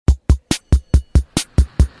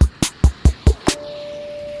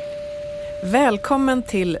Välkommen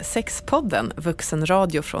till Sexpodden,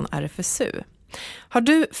 vuxenradio från RFSU. Har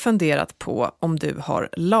du funderat på om du har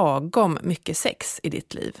lagom mycket sex i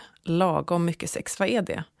ditt liv? Lagom mycket sex, vad är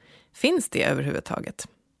det? Finns det överhuvudtaget?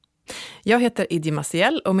 Jag heter Idje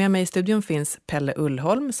Maciel och med mig i studion finns Pelle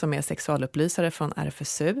Ullholm som är sexualupplysare från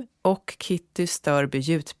RFSU och Kitty Störby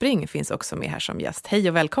Jutbring finns också med här som gäst. Hej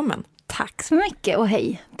och välkommen! Tack så mycket och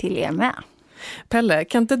hej till er med. Pelle,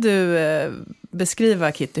 kan inte du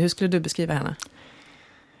beskriva Kitty? Hur skulle du beskriva henne?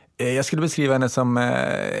 Jag skulle beskriva henne som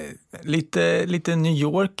lite New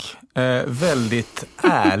York, väldigt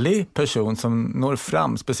ärlig person som når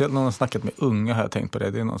fram. Speciellt när hon har snackat med unga har jag tänkt på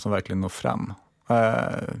det. Det är någon som verkligen når fram.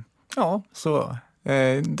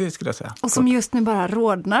 Det skulle jag säga. Och som just nu bara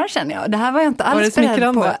rodnar känner jag. Det här var jag inte alls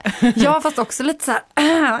beredd på. Ja, fast också lite så här,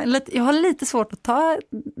 jag har lite svårt att ta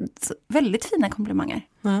väldigt fina komplimanger.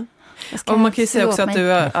 Mm. Och man kan ju säga också att du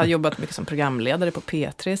har jobbat mycket som programledare på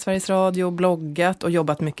P3, Sveriges Radio, bloggat och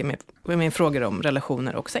jobbat mycket med frågor om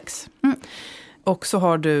relationer och sex. Mm. Och så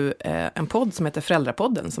har du en podd som heter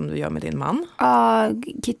Föräldrapodden som du gör med din man.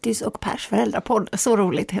 Kittys och Pers föräldrapodd. Så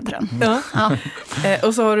roligt heter den. Ja.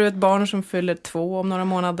 Och så har du ett barn som fyller 2 om några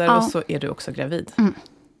månader och så är du också gravid. Mm.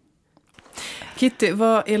 Kitty,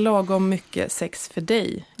 vad är lagom mycket sex för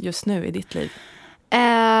dig just nu i ditt liv?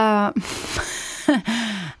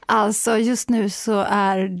 Alltså just nu så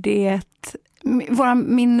är det...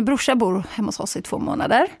 Min brorsa bor hemma hos oss i 2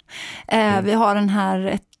 månader. Vi har den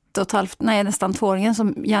här nästan 2-åringen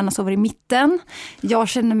som gärna sover i mitten. Jag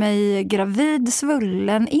känner mig gravid,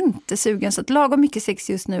 svullen, inte sugen. Så att lagom mycket sex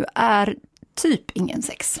just nu är typ ingen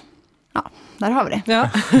sex. Ja, där har vi det. Ja.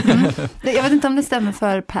 Jag vet inte om det stämmer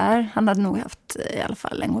för Per. Han hade nog haft i alla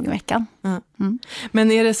fall en gång i veckan. Mm.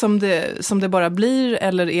 Men är det som det bara blir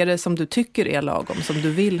eller är det som du tycker är lagom, som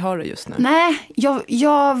du vill ha det just nu? Nej,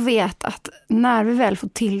 jag vet att när vi väl får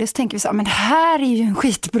till det så tänker vi så men det här är ju en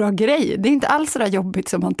skitbra grej. Det är inte alls så där jobbigt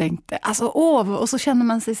som man tänkte. Alltså, och så känner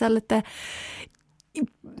man sig så här lite...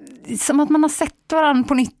 som att man har sett varandra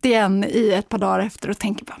på nytt igen i ett par dagar efter och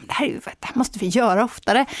tänker bara, det här måste vi göra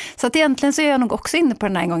oftare. Så att egentligen så är jag nog också inne på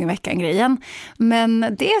den här gången i veckan-grejen. Men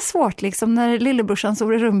det är svårt liksom när lillebrorsan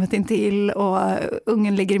sover i rummet intill och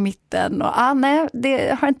ungen ligger i mitten. Och nej,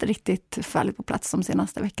 det har inte riktigt fallit på plats de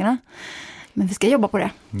senaste veckorna. Men vi ska jobba på det.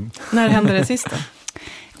 Mm. När hände det sista?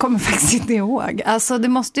 Jag kommer faktiskt inte ihåg. Alltså det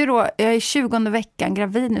måste ju då, jag är 20:e veckan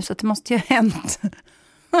gravid nu så det måste ju ha hänt...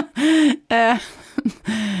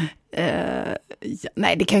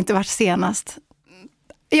 nej, det kan ju inte varit senast.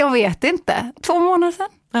 Jag vet inte. 2 månader sedan.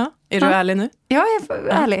 Ja. Är du ärlig nu? Jag är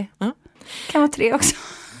ärlig. Ja. Kan vara 3 också.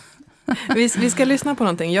 Vi ska lyssna på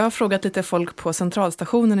någonting. Jag har frågat lite folk på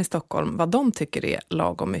Centralstationen i Stockholm vad de tycker är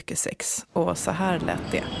lagom mycket sex. Och så här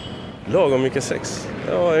lät det. Lagom mycket sex?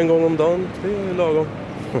 Ja, en gång om dagen. Det är lagom.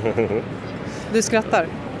 Du skrattar?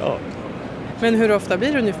 Ja. Men hur ofta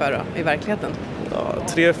blir det ungefär då, i verkligheten? Ja,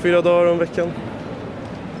 3-4 dagar om veckan.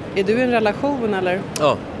 Är du i en relation eller?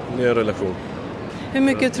 Ja, det är en relation. Hur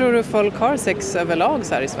mycket tror du folk har sex överlag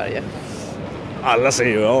så här i Sverige? Alla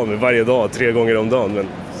säger ju ja, men varje dag, 3 gånger om dagen. Men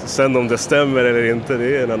sen om det stämmer eller inte,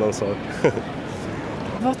 det är en annan sak.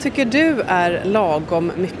 Vad tycker du är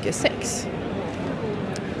lagom mycket sex?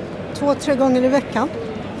 2-3 gånger i veckan.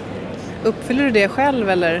 Uppfyller du det själv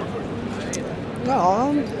eller?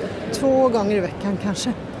 Ja, 2 gånger i veckan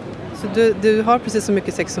kanske. Så du har precis så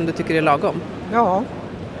mycket sex som du tycker är lagom? Ja.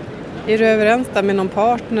 Är du överens där med någon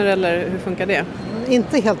partner eller hur funkar det?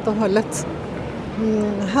 Inte helt och hållet.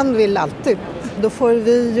 Han vill alltid. Då får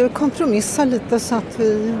vi ju kompromissa lite så att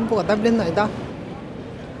vi båda blir nöjda.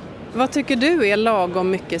 Vad tycker du är lagom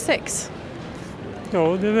mycket sex?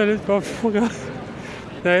 Ja, det är en väldigt bra fråga.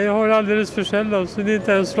 Nej, jag har alldeles för sällan så det är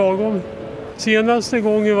inte ens lagom. Senaste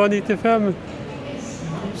gången var 95.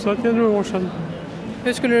 Så att det är några år sedan.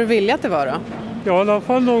 Hur skulle du vilja att det var då? Ja, i alla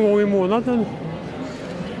fall någon gång i månaden.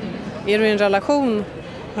 Är du i en relation?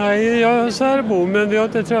 Nej, jag är särbo men vi har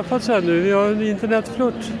inte träffats ännu. Vi har en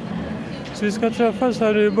internetflört. Så vi ska träffas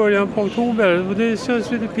här i början på oktober och det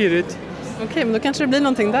känns lite pirrigt. Okej, men då kanske det blir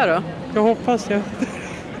någonting där då? Jag hoppas det.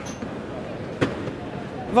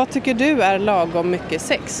 Vad tycker du är lagom mycket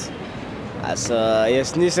sex? Alltså,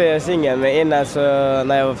 just nu så är jag singel, men innan så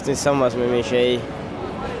när jag var tillsammans med min tjej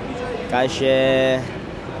kanske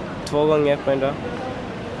 2 gånger på en dag.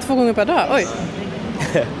 2 gånger per dag? Oj!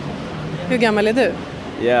 Hur gammal är du?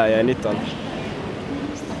 Ja, jag är 19.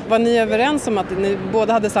 Var ni överens om att ni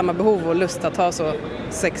båda hade samma behov och lust att ha så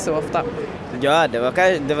sex så ofta? Ja, det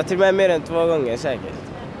var till och med mer än 2 gånger säkert.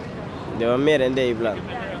 Det var mer än det ibland.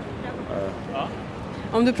 Ja.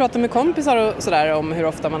 Om du pratar med kompisar och sådär om hur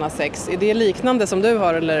ofta man har sex, är det liknande som du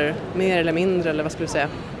har eller mer eller mindre eller vad skulle du säga?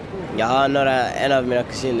 Jag har en av mina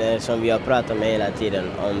kusiner som vi har pratat med hela tiden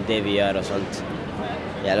om det vi gör och sånt.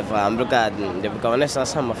 I alla fall, det brukar vara nästan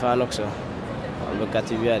samma för han också. Han brukar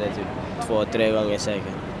typ göra det typ 2-3 gånger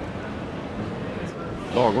säkert.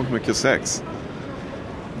 Lagom mycket sex?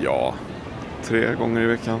 Ja, 3 gånger i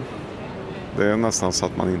veckan. Det är nästan så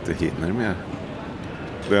att man inte hinner mer.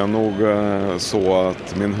 Det är nog så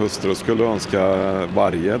att min hustru skulle önska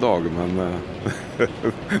varje dag, men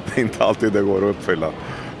det är inte alltid det går att uppfylla.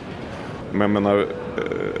 Men jag menar,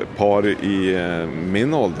 par i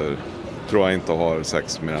min ålder tror jag inte har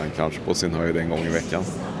sex mer än kanske på sin höjd en gång i veckan.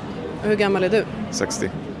 Hur gammal är du? 60.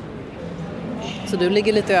 Så du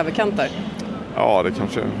ligger lite i överkant där? Ja, det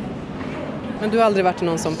kanske. Men du har aldrig varit i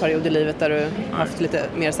någon sån period i livet där du haft lite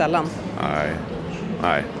mer sällan?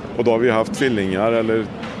 Nej. Och då har vi haft tvillingar eller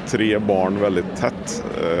 3 barn väldigt tätt.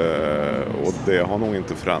 Och det har nog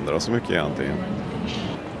inte förändrats så mycket egentligen.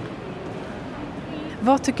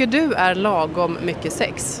 Vad tycker du är lagom mycket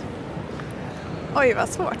sex? Oj, vad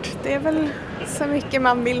svårt. Det är väl så mycket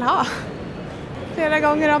man vill ha. Flera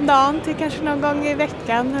gånger om dagen till kanske någon gång i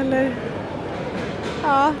veckan. Eller...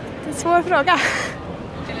 Ja, det är en svår fråga.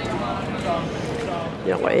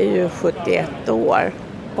 Jag är ju 71 år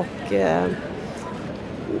och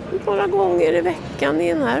några gånger i veckan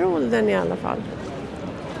i den här åldern i alla fall.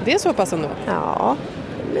 Det är så pass ändå? Ja,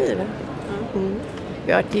 det blir det.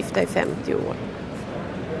 Jag har varit gifta i 50 år.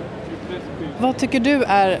 Vad tycker du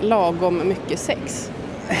är lagom mycket sex?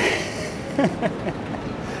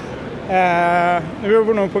 Det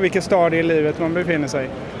beror nog på vilket stadie i livet man befinner sig.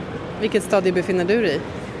 Vilket stadie befinner du dig i?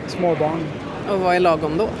 Småbarn. Och vad är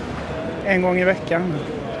lagom då? 1 gång i veckan.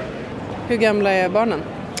 Hur gamla är barnen?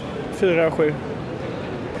 4 och 7.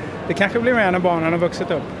 Det kanske blir mer när barnen har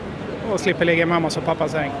vuxit upp och slipper ligga i mammas och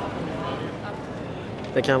pappas säng.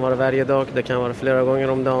 Det kan vara varje dag, det kan vara flera gånger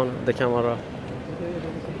om dagen, det kan vara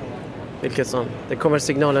vilket som. Det kommer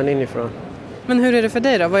signalen inifrån. Men hur är det för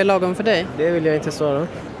dig då? Vad är lagom för dig? Det vill jag inte svara.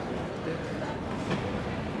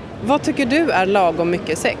 Vad tycker du är lagom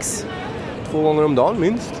mycket sex? 2 gånger om dagen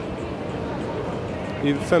minst.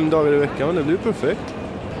 I 5 dagar i veckan, det blir perfekt.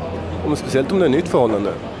 Och speciellt om det är nytt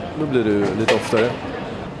förhållande, då blir det lite oftare.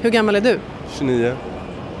 Hur gammal är du? 29.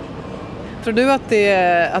 Tror du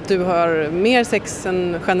att du har mer sex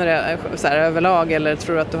än generellt överlag, eller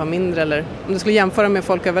tror du att du har mindre? Eller om du skulle jämföra med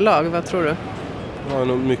folk överlag, vad tror du? Jag har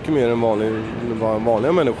nog mycket mer än vad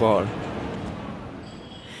vanliga människor har.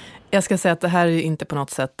 Jag ska säga att det här är ju inte på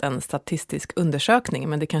något sätt en statistisk undersökning,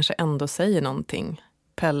 men det kanske ändå säger någonting.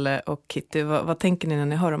 Pelle och Kitty, vad tänker ni när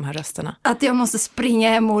ni hör de här rösterna? Att jag måste springa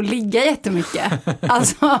hem och ligga jättemycket.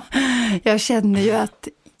 Alltså, jag känner ju att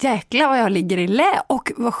jäklar vad jag ligger i lä.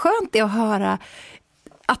 Och vad skönt det är att höra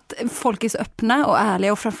att folk är så öppna och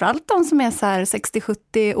ärliga. Och framförallt de som är så här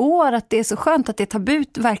 60-70 år. Att det är så skönt att det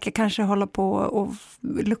tabut verkar kanske hålla på och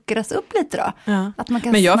luckras upp lite då. Ja. Att man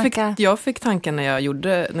kan men jag fick tanken när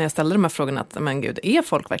jag ställde de här frågorna att men gud, är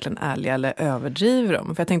folk verkligen ärliga eller överdriver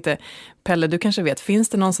de? För jag tänkte, Pelle, du kanske vet, finns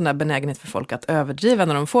det någon sån där benägenhet för folk att överdriva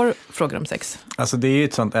när de får frågor om sex? Alltså det är ju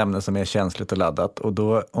ett sånt ämne som är känsligt och laddat, och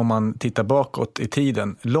då om man tittar bakåt i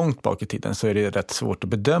tiden, långt bak i tiden, så är det rätt svårt att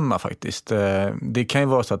bedöma faktiskt. Det kan ju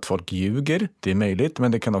vara så att folk ljuger, det är möjligt,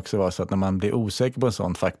 men det kan också vara så att när man blir osäker på en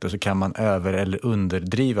sån faktor så kan man över- eller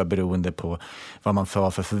underdriva beroende på vad man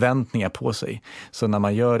har för förväntningar på sig. Så när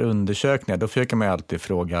man gör undersökningar, då försöker man ju alltid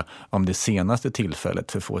fråga om det senaste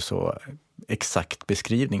tillfället för att få så exakt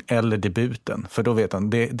beskrivning, eller debuten, för då vet man,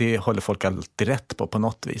 det håller folk alltid rätt på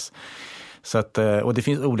något vis. Så att, och det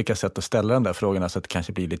finns olika sätt att ställa de där frågorna så att det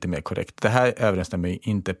kanske blir lite mer korrekt. Det här överensstämmer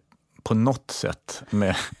inte på något sätt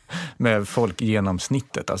med folk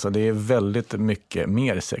genomsnittet. Alltså det är väldigt mycket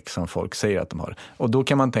mer sex som folk säger att de har. Och då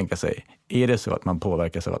kan man tänka sig, är det så att man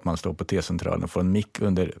påverkas av att man står på T-centralen och får en mick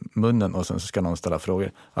under munnen och sen så ska någon ställa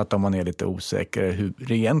frågor, att om man är lite osäker hur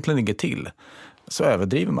det egentligen ligger till, så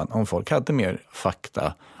överdriver man. Om folk hade mer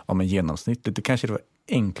fakta om en genomsnittligt, det kanske det var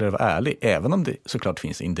enklare att vara ärlig, även om det såklart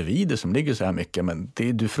finns individer som ligger så här mycket, men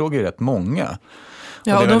du frågar ju rätt många.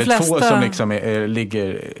 Ja, och det är väldigt få som liksom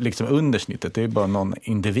ligger liksom under snittet. Det är bara någon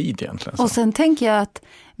individ egentligen. Så. Och sen tänker jag att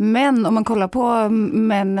män, om man kollar på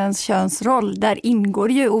männens könsroll, där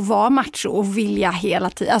ingår ju att vara macho och vilja hela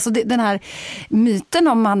tiden. Alltså den här myten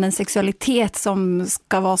om mannens sexualitet som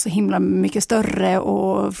ska vara så himla mycket större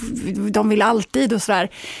och de vill alltid och sådär.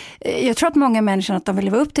 Jag tror att många män känner att de vill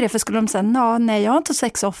leva upp till det, för skulle de säga, nej jag har inte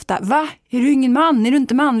sex ofta. Va? Är du ingen man? Är du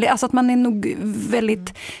inte manlig? Alltså att man är nog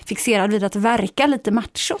väldigt fixerad vid att verka lite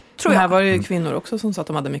macho, tror jag. Här var det ju kvinnor också som sa att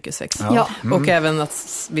de hade mycket sex. Ja. Och även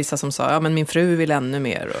att vissa som sa, ja men min fru vill ännu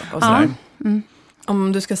mer och sådär.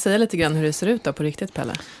 Om du ska säga lite grann hur det ser ut då på riktigt,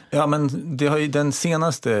 Pelle? Ja, men det har ju den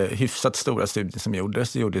senaste hyfsat stora studien som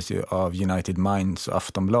gjordes ju av United Minds och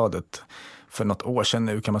Aftonbladet för något år sedan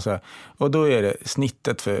nu kan man säga. Och då är det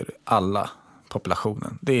snittet för alla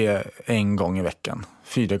populationen. Det är 1 gång i veckan,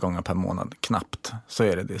 4 gånger per månad, knappt. Så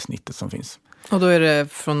är det snittet som finns. Och då är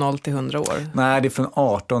det från 0 till 100 år? Nej, det är från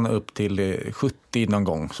 18 upp till 70 någon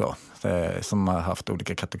gång så. Som har haft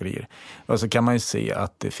olika kategorier. Och så kan man ju se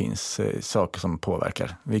att det finns saker som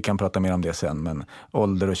påverkar. Vi kan prata mer om det sen, men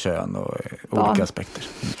ålder och kön och olika aspekter.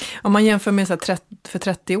 Om man jämför med för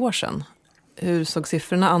 30 år sedan, hur såg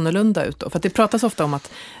siffrorna annorlunda ut då? För att det pratas ofta om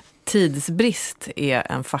att tidsbrist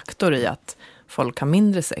är en faktor i att folk har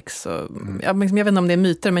mindre sex. Och, jag vet inte om det är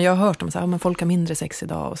myter, men jag har hört om att men folk har mindre sex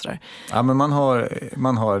idag och sådär. Ja, men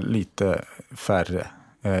man har lite färre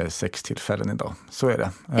sextillfällen idag. Så är det.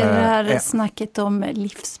 Är det här snacket om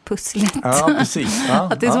livspusslet? Ja, precis. Ja,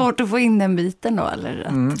 att det är svårt att få in den biten då? Eller?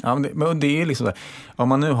 Ja, men det är liksom där. Om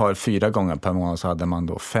man nu har 4 gånger per månad så hade man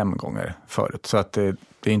då 5 gånger förut. Så att det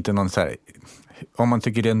är inte någon så här... Om man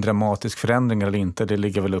tycker det är en dramatisk förändring eller inte, det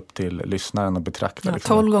ligger väl upp till lyssnaren och betraktaren. Ja,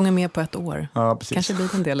 12 gånger mer på ett år. Ja, precis. Kanske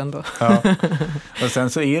blir en del ändå. Ja. Och sen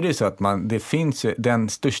så är det ju så att det finns ju den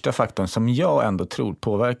största faktorn som jag ändå tror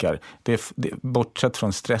påverkar, bortsett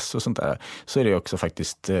från stress och sånt där, så är det också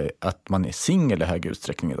faktiskt att man är singel i hög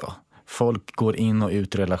utsträckning idag. Folk går in och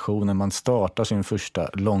ut i relationer, man startar sin första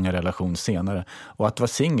långa relation senare. Och att vara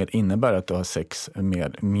singel innebär att du har sex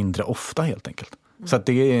mindre ofta helt enkelt. Så att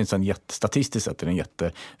det är en sån statistiskt sett är en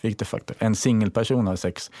jätteviktig faktor. En singelperson har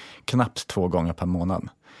sex knappt 2 gånger per månad.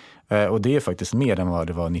 Och det är faktiskt mer än vad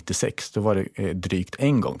det var 96. Då var det drygt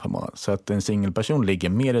 1 gång per månad. Så att en singelperson ligger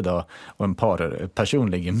mer idag och en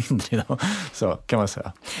parperson ligger mindre idag. Så kan man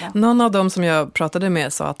säga. Ja. Någon av dem som jag pratade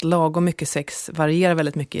med sa att lagom mycket sex varierar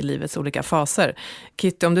väldigt mycket i livets olika faser.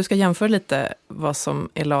 Kitty, om du ska jämföra lite vad som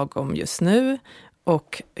är lagom just nu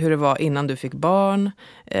och hur det var innan du fick barn.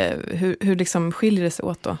 Hur liksom skiljer det sig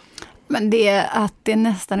åt då? Men det är att det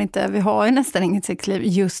nästan inte, vi har ju nästan inget sexliv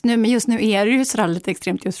just nu. Men just nu är det ju sådär lite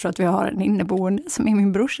extremt just för att vi har en inneboende som är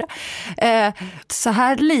min brorsa. Så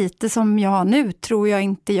här lite som jag har nu tror jag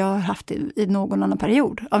inte jag har haft i någon annan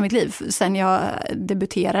period av mitt liv. Sen jag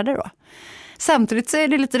debuterade då. Samtidigt så är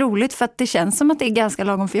det lite roligt för att det känns som att det är ganska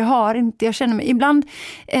lagom. För jag känner mig ibland,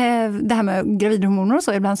 det här med gravidhormoner och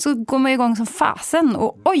så, ibland så går man igång som fasen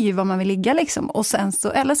och oj vad man vill ligga liksom. Och sen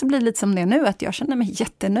så, eller så blir det lite som det nu, att jag känner mig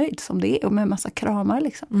jättenöjd som det är och med en massa kramar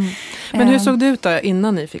liksom. Mm. Men hur såg det ut då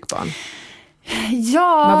innan ni fick barn?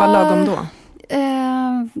 Ja. Vad var lagom då?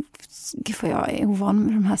 Gud, för jag är ovan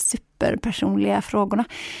med de här superpersonliga frågorna.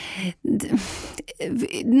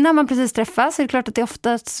 När man precis träffas är det klart att det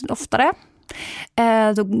är oftare.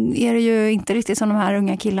 Då är det ju inte riktigt som de här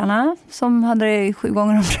unga killarna som hade det 7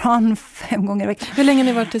 gånger om dagen, 5 gånger i veckan. Hur länge har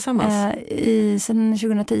ni varit tillsammans? Sedan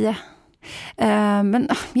 2010. Men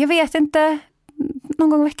jag vet inte, någon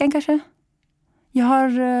gång i veckan kanske. Jag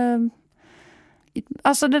har...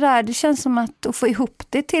 Alltså det känns som att få ihop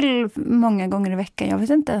det till många gånger i veckan. Jag vet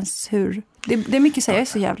inte ens hur... Det är mycket att säga, jag är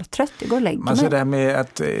så jävla trött. Det går och lägger mig. Alltså det här med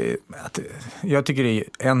att jag tycker det är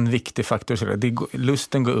en viktig faktor.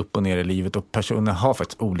 Lusten går upp och ner i livet och personer har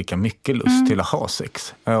faktiskt olika mycket lust till att ha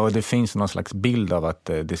sex. Och det finns någon slags bild av att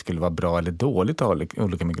det skulle vara bra eller dåligt att ha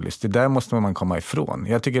olika mycket lust. Det där måste man komma ifrån.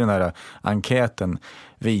 Jag tycker den här enkäten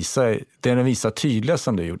visar tydligast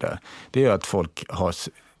som du gjorde. Det är att folk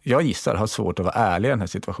har svårt att vara ärliga i den här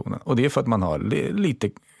situationen. Och det är för att man har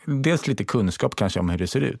dels lite kunskap kanske om hur det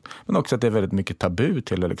ser ut. Men också att det är väldigt mycket tabu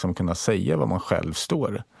till att liksom kunna säga vad man själv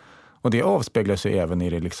står. Och det avspeglar sig även i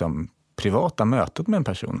det liksom privata mötet med en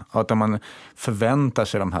person. Att man förväntar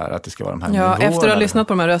sig att det ska vara de här nivåerna. Efter att ha lyssnat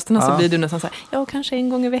på de här rösterna så blir du nästan så här, kanske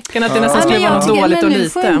 1 gång i veckan. Att det nästan skulle vara något dåligt och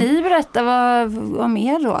lite. Men nu får ni berätta vad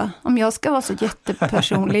mer då? Om jag ska vara så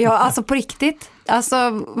jättepersonlig. Alltså på riktigt.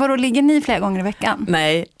 Alltså vadå, ligger ni flera gånger i veckan?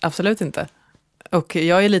 Nej, absolut inte. Och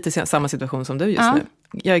jag är lite i samma situation som du just nu.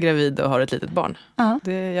 Jag är gravid och har ett litet barn.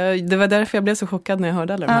 Det var därför jag blev så chockad när jag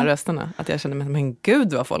hörde alla de här rösterna. Att jag kände, men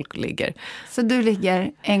gud vad folk ligger. Så du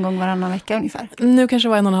ligger 1 gång varannan vecka ungefär? Nu kanske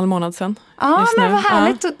var 1,5 månad sedan. Ja, men vad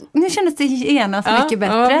härligt. Nu kändes det genast mycket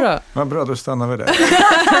bättre. Vad bra, då stannar vi där.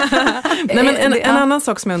 Nej, men en annan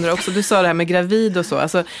sak som jag undrar också. Du sa det här med gravid och så.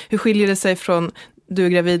 Alltså, hur skiljer det sig från... Du är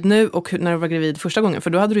gravid nu och när du var gravid första gången. För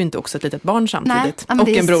då hade du inte också ett litet barn samtidigt. Nej, och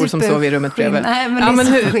en bror som sov i rummet bredvid. Nej, men det är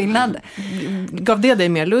superskillnad. Gav det dig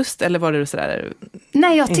mer lust eller var det sådär?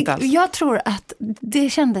 Nej, jag tror att det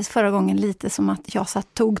kändes förra gången lite som att jag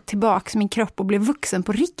tog tillbaka min kropp och blev vuxen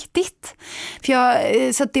på riktigt.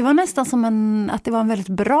 Så att det var nästan som att det var en väldigt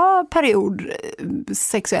bra period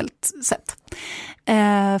sexuellt sett.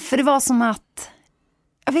 För det var som att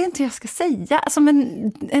jag vet inte hur jag ska säga, som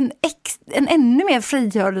en ännu mer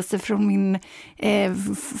frigörelse från min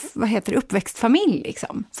uppväxtfamilj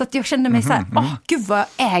liksom. Så att jag kände mig så här, gud vad jag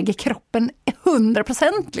äger kroppen 100%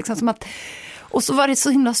 liksom, som att. Och så var det så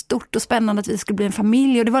himla stort och spännande att vi skulle bli en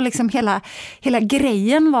familj. Och det var liksom hela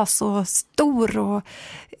grejen var så stor. Och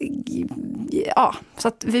ja, så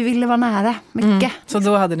att vi ville vara nära mycket. Så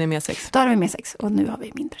då hade ni mer sex? Då hade vi mer sex och nu har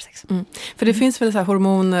vi mindre sex. För det finns väl så här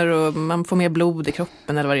hormoner och man får mer blod i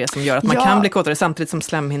kroppen eller vad det är som gör att man kan bli kåtare samtidigt som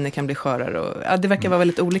slemhinnor kan bli skörare. Och, det verkar vara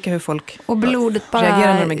väldigt olika hur folk och blodet bara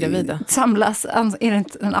reagerar när de är gravida. Samlas, är det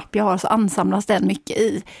inte en app jag har så ansamlas den mycket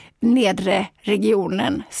i nedre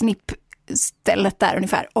regionen, stället där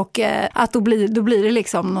ungefär. Och att då blir det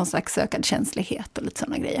liksom någon slags ökad känslighet och lite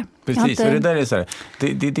sådana grejer. Precis, och det där är så här,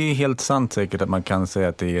 det är helt sant säkert att man kan säga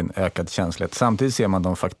att det är en ökad känslighet. Samtidigt ser man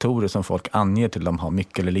de faktorer som folk anger till de har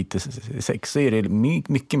mycket eller lite sex, så är det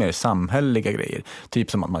mycket mer samhälleliga grejer.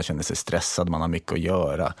 Typ som att man känner sig stressad, man har mycket att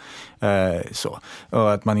göra. Så.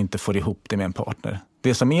 Och att man inte får ihop det med en partner.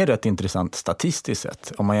 Det som är rätt intressant statistiskt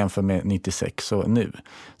sett, om man jämför med 96 och nu,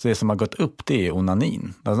 så det som har gått upp det är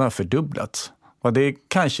onanin. Det har fördubblats. Och det är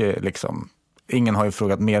kanske liksom, ingen har ju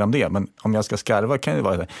frågat mer om det, men om jag ska skarva kan det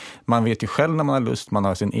vara så. Man vet ju själv när man har lust, man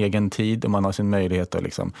har sin egen tid och man har sin möjlighet att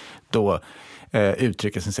liksom då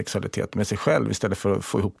uttrycka sin sexualitet med sig själv istället för att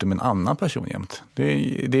få ihop det med en annan person jämt. Det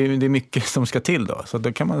är mycket som ska till då. Så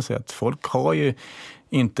då kan man säga att folk har ju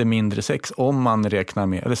inte mindre sex om man räknar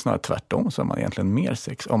med, eller snarare tvärtom så har man egentligen mer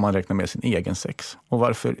sex om man räknar med sin egen sex. Och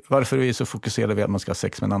varför är vi så fokuserade vid att man ska ha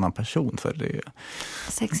sex med en annan person? För det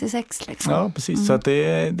sex är sex liksom. Ja, precis. Så att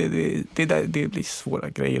det blir svåra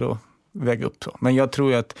grejer att väga upp så. Men jag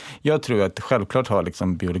tror att självklart har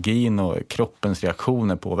liksom biologin och kroppens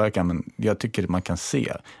reaktioner påverkan, men jag tycker man kan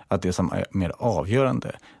se att det som är mer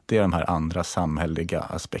avgörande, det är de här andra samhälleliga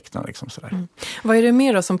aspekterna. Liksom sådär. Vad är det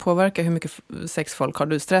mer då som påverkar hur mycket sex folk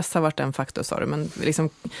har? Stress har varit en faktor, sa du, men liksom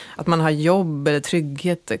att man har jobb eller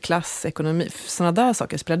trygghet, klass, ekonomi, sådana där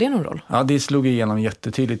saker, spelar det någon roll? Ja, det slog igenom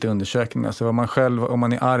jättetydligt i undersökningar. Så om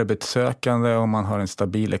man är arbetssökande, om man har en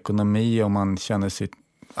stabil ekonomi, om man känner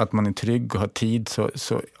att man är trygg och har tid,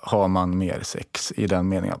 så har man mer sex i den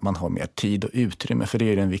meningen att man har mer tid och utrymme, för det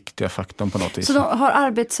är den viktiga faktorn på något vis. Så de har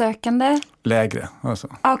arbetssökande? Lägre. Alltså.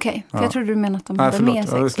 Okej, för jag trodde du menade att de hade mer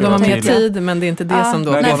sex. De har mer tid, men det är inte det som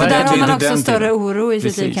då påverkar. För där har man också större oro i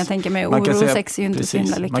sitt liv, kan jag tänka mig. Oro och sex är ju inte så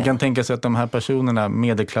himla lyckat. Man kan tänka sig att de här personerna,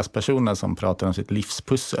 medelklasspersonerna som pratar om sitt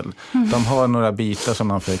livspussel, de har några bitar som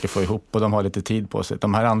man försöker få ihop och de har lite tid på sig.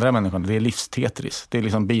 De här andra människorna, det är livstetris. Det är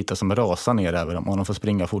liksom bitar som rasar ner över dem och de får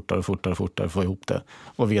springa fortare för att få ihop det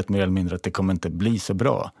och vet mer eller mindre att det kommer inte bli så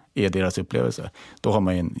bra i deras upplevelse. Då har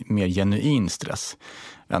man ju en mer genuin stress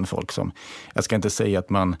än folk som, jag ska inte säga att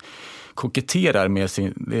man koketterar med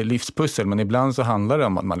sin livspussel, men ibland så handlar det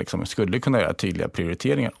om att man liksom skulle kunna göra tydliga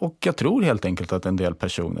prioriteringar, och jag tror helt enkelt att en del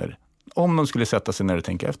personer, om de skulle sätta sig ner och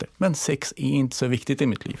tänka efter, men sex är inte så viktigt i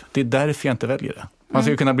mitt liv. Det är därför jag inte väljer det. Man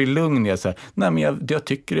skulle kunna bli lugn i att säga, nej men jag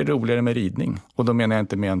tycker det är roligare med ridning. Och då menar jag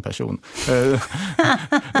inte med en person.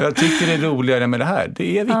 Jag tycker det är roligare med det här.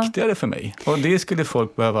 Det är viktigare för mig. Och det skulle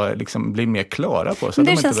folk behöva liksom bli mer klara på. Så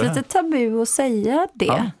men det känns lite tabu att säga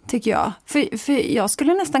det, tycker jag. För jag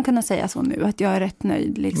skulle nästan kunna säga så nu, att jag är rätt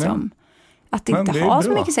nöjd liksom. Ja. Att inte ha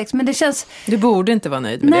så mycket sex, men det känns... Du borde inte vara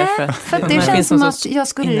nöjd med det. För det känns som att jag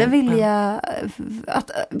skulle vilja...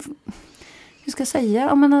 hur ska jag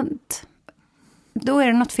säga? Då är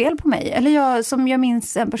det något fel på mig. Eller jag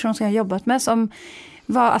minns en person som jag jobbat med som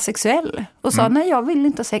var asexuell och sa, nej jag vill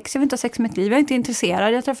inte ha sex, jag vill inte ha sex med mitt liv, jag är inte intresserad.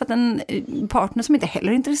 Jag har träffat en partner som inte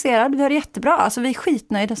heller är intresserad, vi har det jättebra, alltså vi är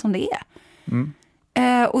skitnöjda som det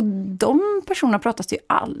är. Och de personerna pratas det ju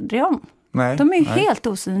aldrig om. Nej, de är ju helt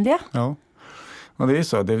osynliga. Ja. Och det är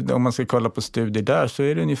så, om man ska kolla på studier där så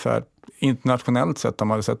är det ungefär internationellt sett, om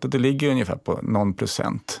man har sett att det ligger ungefär på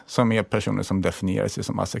 0% som är personer som definierar sig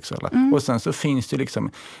som asexuella. Och sen så finns det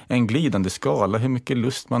liksom en glidande skala hur mycket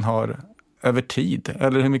lust man har över tid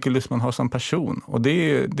eller hur mycket lust man har som person. Och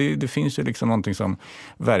det finns ju liksom någonting som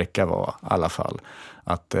verkar vara i alla fall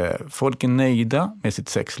att folk är nöjda med sitt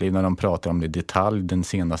sexliv när de pratar om det i detalj den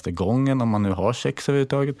senaste gången, om man nu har sex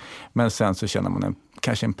överhuvudtaget. Men sen så känner man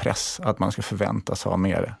kanske en press att man ska förväntas ha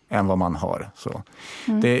mer än vad man har. Så.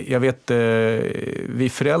 Jag vet, vi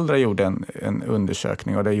föräldrar gjorde en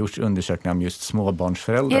undersökning, och det har gjorts undersökningar om just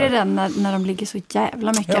småbarnsföräldrar. Är det den när de ligger så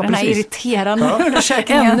jävla mycket? Ja, den här irriterande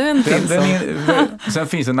undersökningen. Ännu en till. Sen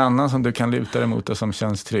finns en annan som du kan luta dig mot och som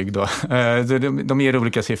känns trygg då. De ger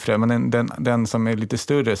olika siffror, men den som är lite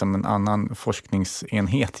större, som en annan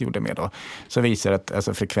forskningsenhet gjorde med då, så visar att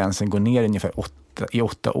alltså, frekvensen går ner ungefär i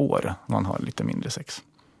 8 år. Man har lite mindre sex.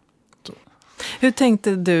 Så. Hur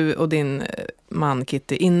tänkte du och din man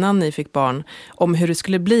Kitty innan ni fick barn om hur det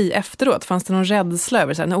skulle bli efteråt? Fanns det någon rädsla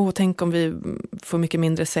över så här, tänk om vi får mycket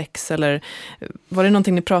mindre sex, eller var det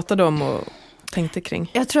någonting ni pratade om och tänkte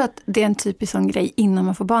kring? Jag tror att det är en typisk sån grej innan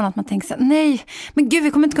man får barn, att man tänker så här, nej, men gud,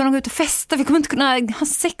 vi kommer inte kunna gå ut och festa, vi kommer inte kunna ha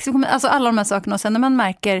sex, alltså alla de här sakerna. Och sen när man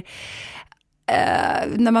märker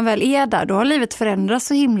när man väl är där, då har livet förändrats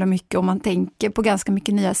så himla mycket och man tänker på ganska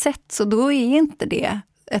mycket nya sätt, så då är inte det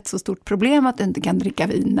ett så stort problem att du inte kan dricka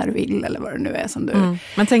vin när du vill eller vad det nu är som du...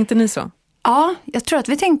 Men tänkte ni så? Ja, jag tror att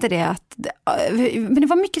vi tänkte det. Men det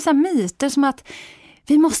var mycket så här myter som att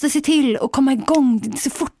vi måste se till att komma igång så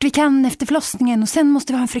fort vi kan efter förlossningen och sen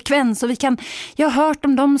måste vi ha en frekvens och jag har hört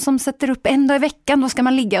om dem som sätter upp en dag i veckan, då ska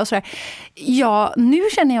man ligga och sådär. Ja, nu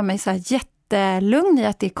känner jag mig så här jättelugn i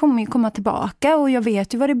att det kommer ju komma tillbaka och jag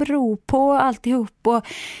vet ju vad det beror på alltihop och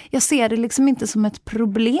jag ser det liksom inte som ett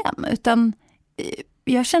problem, utan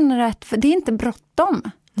jag känner att det är inte bråttom.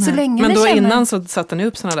 Så länge men då känner... innan så satte ni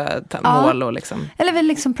upp sådana där mål och liksom... Eller vi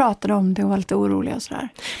liksom pratade om det och var lite oroliga och sådär.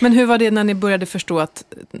 Men hur var det när ni började förstå att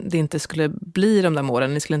det inte skulle bli de där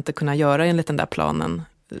målen? Ni skulle inte kunna göra enligt den där planen.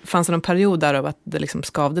 Fanns det någon period där av att det liksom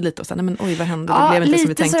skavde lite och så, nej men oj, vad hände? Det blev inte som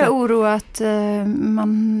vi tänkte. Ja, lite så oro att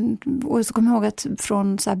och så kommer jag ihåg att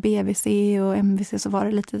från så här BVC och MVC så var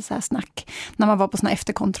det lite så här snack när man var på sån här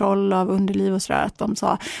efterkontroll av underliv och sådär, att de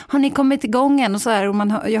sa, har ni kommit igång än? Och så här,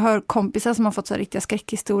 och jag hör kompisar som har fått så här riktiga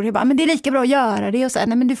skräckhistorier, bara, men det är lika bra att göra det och så här,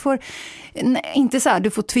 nej men du får inte så här, du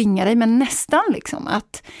får tvinga dig, men nästan liksom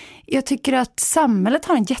att jag tycker att samhället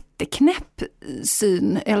har en jätteknäpp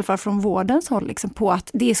syn, i alla fall från vårdens håll, liksom, på att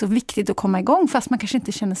det är så viktigt att komma igång fast man kanske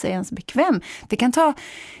inte känner sig ens bekväm. Det kan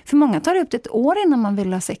för många tar det upp till ett år innan man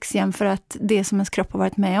vill ha sex igen för att det som ens kropp har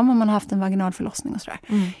varit med om man har haft en vaginal förlossning och sådär.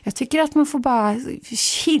 Jag tycker att man får bara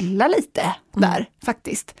chilla lite där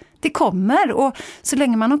faktiskt. Det kommer, och så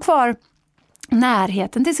länge man har kvar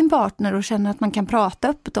närheten till sin partner och känner att man kan prata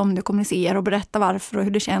öppet om det och kommunicera och berätta varför och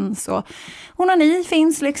hur det känns, och onani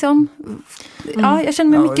finns liksom. Ja, jag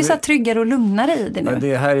känner mig mycket så här tryggare och lugnare i det nu.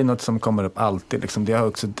 Det här är något som kommer upp alltid liksom. Det har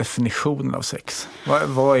också definitionen av sex.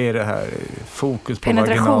 Vad är det här? Fokus på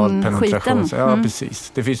vaginal penetration. Ja,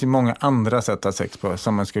 precis. Det finns ju många andra sätt att ha sex på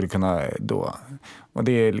som man skulle kunna då. Och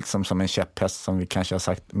det är liksom som en käpphäst som vi kanske har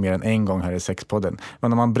sagt mer än en gång här i Sexpodden.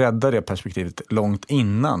 Men om man breddar det perspektivet långt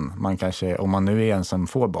innan man kanske, om man nu är en som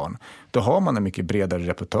får barn, då har man en mycket bredare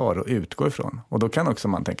repertoar att utgå ifrån. Och då kan också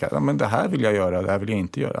man tänka, ja men det här vill jag göra, det här vill jag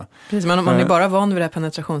inte göra. Precis, men om ni bara är van vid det här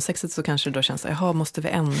penetrationssexet så kanske det då känns, jaha, måste vi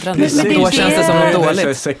ändra nu? Men då känns det som något dåligt. Det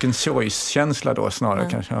är second choice-känsla då snarare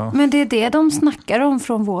kanske. Ja. Men det är det de snackar om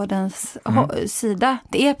från vårdens sida.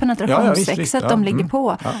 Det är penetrationssexet de ligger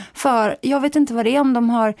på. Ja. För jag vet inte vad det är om de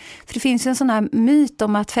har, för det finns ju en sån här myt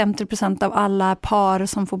om att 50% av alla par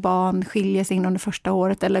som får barn skiljer sig in under första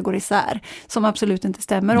året eller går isär, som absolut inte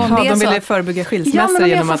stämmer. Och de ville förebygga skilsmässor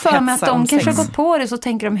genom att hetsa om sex. De kanske har gått på det, så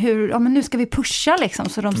tänker de men nu ska vi pusha liksom,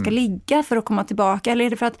 så de ska ligga för att komma tillbaka, eller är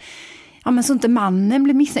det för att men så inte mannen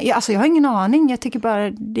blir missnöjd? Alltså jag har ingen aning, jag tycker bara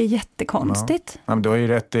det är jättekonstigt. Ja, men du har ju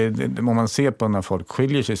rätt, om man ser på när folk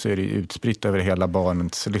skiljer sig så är det utspritt över hela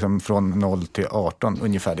barnet, liksom från 0 till 18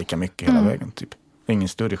 ungefär lika mycket hela vägen typ. Ingen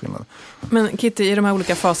större skillnad. Men Kitty, i de här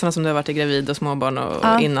olika faserna som du har varit i gravid och småbarn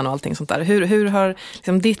och innan och allting sånt där, hur har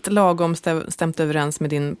liksom ditt lagom stämt överens med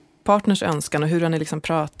din partners önskan och hur har ni liksom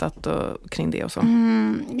pratat kring det och så?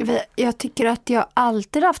 Jag tycker att jag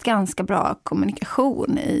alltid haft ganska bra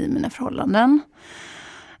kommunikation i mina förhållanden.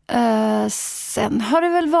 Sen har det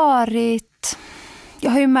väl varit,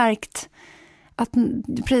 jag har ju märkt att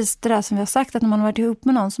precis det där som vi har sagt, att när man har varit ihop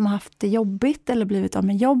med någon som har haft det jobbigt eller blivit av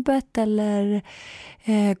med jobbet eller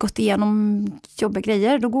gått igenom jobbiga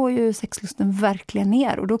grejer, då går ju sexlusten verkligen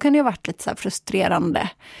ner, och då kan det ju ha varit lite så här frustrerande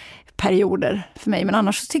perioder för mig, men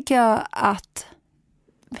annars så tycker jag att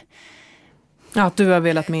att du har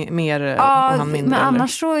velat mer och han mindre. Men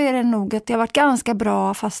annars så är det nog att jag har varit ganska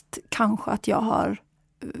bra, fast kanske att jag har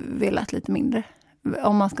velat lite mindre,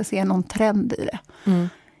 om man ska se någon trend i det.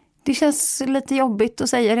 Det känns lite jobbigt att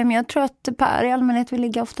säga det, men jag tror att Per i allmänhet vill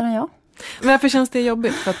ligga oftare än jag. Varför känns det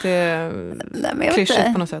jobbigt? För att det är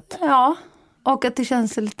klyschigt på något sätt? Ja, och att det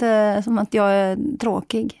känns lite som att jag är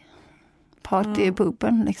tråkig.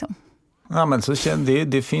 Partypoopen liksom. Ja, men så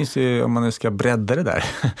det finns ju, om man ska bredda det där,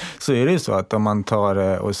 så är det ju så att om man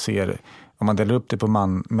tar och ser, om man delar upp det på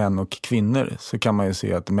män och kvinnor, så kan man ju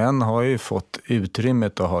se att män har ju fått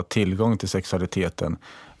utrymmet att ha tillgång till sexualiteten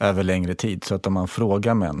över längre tid. Så att om man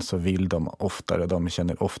frågar män så vill de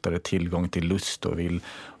känner oftare tillgång till lust och vill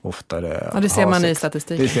oftare det ser man sex. I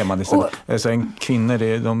statistiken. Det ser man i statistiken. Så en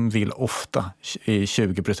kvinnor, de vill ofta i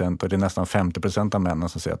 20% och det är nästan 50% av männen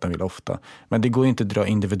som säger att de vill ofta. Men det går inte att dra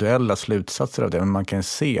individuella slutsatser av det, men man kan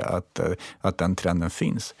se att den trenden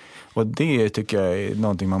finns. Och det tycker jag är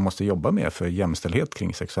någonting man måste jobba med, för jämställdhet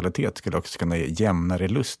kring sexualitet skulle också kunna ge jämnare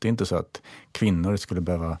lust. Det är inte så att kvinnor skulle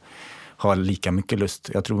behöva ha lika mycket lust.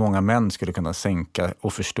 Jag tror många män skulle kunna sänka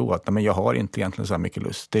och förstå att men jag har inte egentligen så här mycket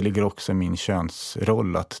lust. Det ligger också i min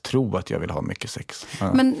könsroll att tro att jag vill ha mycket sex.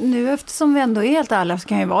 Ja. Men nu eftersom vi ändå är helt ärliga så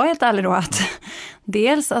kan jag vara helt ärlig då att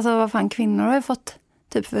dels, alltså vad fan, kvinnor har ju fått,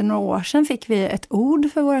 typ för några år sedan fick vi ett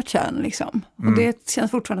ord för vårt kön liksom. Och det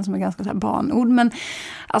känns fortfarande som ett ganska så här barnord. Men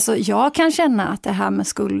alltså jag kan känna att det här med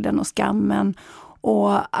skulden och skammen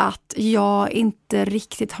och att jag inte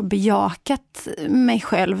riktigt har bejakat mig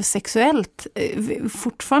själv sexuellt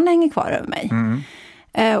fortfarande hänger kvar över mig.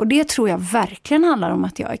 Och det tror jag verkligen handlar om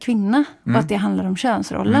att jag är kvinna. Och att det handlar om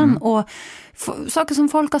könsrollen. Och saker som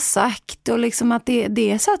folk har sagt. Och liksom att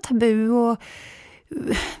det är så här tabu. Och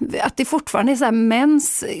att det fortfarande är så här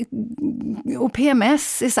mens och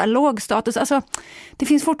PMS är så här lågstatus. Alltså det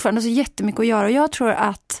finns fortfarande så jättemycket att göra. Och jag tror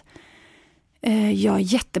att jag är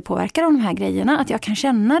jättepåverkad av de här grejerna. Att jag kan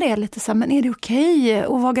känna det lite så här, men är det okej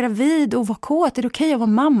att vara gravid och vara kåt? Är det okej att vara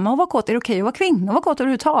mamma och vara kåt? Är det okej att vara kvinna och vara kåt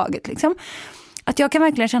överhuvudtaget? Liksom? Att jag kan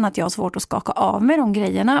verkligen känna att jag har svårt att skaka av med de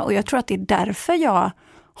grejerna. Och jag tror att det är därför jag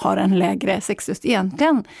har en lägre sexlust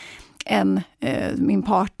egentligen än min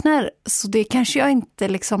partner. Så det kanske jag inte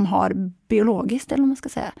liksom har biologiskt, eller vad man ska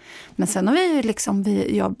säga. Men sen har vi liksom,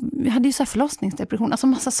 jag hade ju så här förlossningsdepression, alltså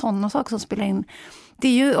massa sådana saker som spelar in. Det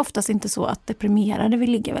är ju oftast inte så att deprimerade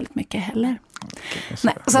vill ligga väldigt mycket heller.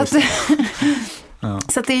 Nej, så att,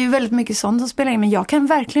 så att det är ju väldigt mycket sånt som spelar in. Men jag kan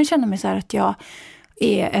verkligen känna mig så här att jag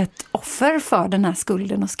är ett offer för den här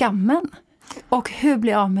skulden och skammen. Och hur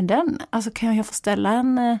blir jag av med den? Alltså kan jag få ställa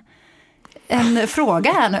en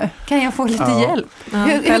fråga här nu? Kan jag få lite hjälp?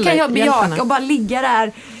 Hur kan jag bejaka och bara ligga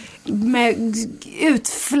där med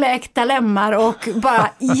utfläkta lemmar och bara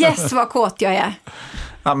yes vad kåt jag är?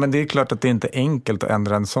 Ja, men det är klart att det är inte enkelt att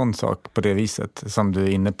ändra en sån sak på det viset som du är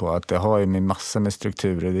inne på. Att det har ju med massor med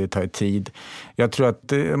strukturer, det tar tid. Jag tror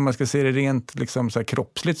att om man ska se det rent liksom så här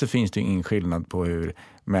kroppsligt så finns det ju ingen skillnad på hur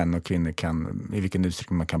män och kvinnor kan, i vilken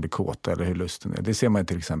utsträckning man kan bli kåta eller hur lusten är. Det ser man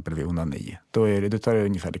till exempel vid onani. Det tar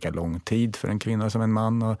ungefär lika lång tid för en kvinna som en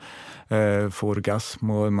man att få orgasm,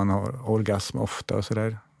 och man har orgasm ofta och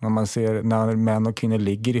sådär. Om man ser när män och kvinnor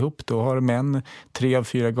ligger ihop, då har män 3 av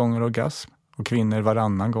 4 gånger orgasm. Och kvinnor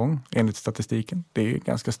varannan gång, enligt statistiken. Det är ju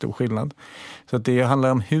ganska stor skillnad. Så att det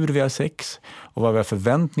handlar om hur vi har sex och vad vi har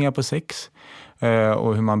förväntningar på sex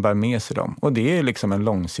och hur man bär med sig dem. Och det är liksom en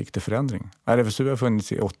långsiktig förändring. RFSU har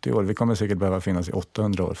funnits i 80 år. Vi kommer säkert behöva finnas i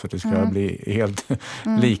 800 år för att det ska bli helt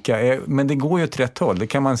lika. Men det går ju åt rätt håll, det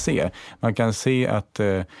kan man se. Man kan se att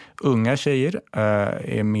unga tjejer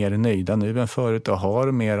är mer nöjda nu än förut och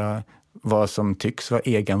har mera vad som tycks vara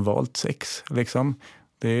egenvalt sex, liksom.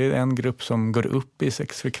 Det är en grupp som går upp i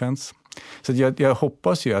sexfrekvens. Så jag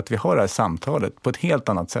hoppas ju att vi har det här samtalet på ett helt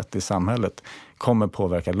annat sätt i samhället kommer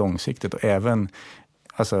påverka långsiktigt och även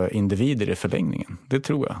alltså, individer i förlängningen. Det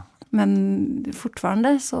tror jag. Men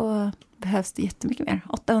fortfarande så behövs det jättemycket mer.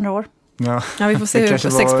 800 år. Ja, vi får se hur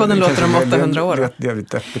sexpodden låter om 800 år. Det är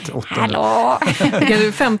lite öppet 800. Hallå!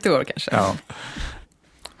 Kanske 50 år kanske. Ja.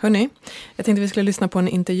 Hörrni, jag tänkte vi skulle lyssna på en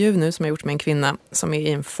intervju nu som jag gjort med en kvinna som är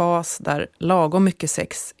i en fas där lagom mycket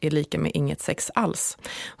sex är lika med inget sex alls.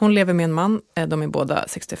 Hon lever med en man, de är båda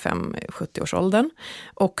 65-70 års åldern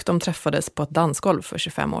och de träffades på ett dansgolv för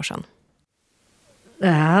 25 år sedan.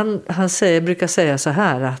 Han brukar säga så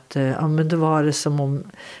här att men då var det som om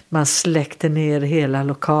man släckte ner hela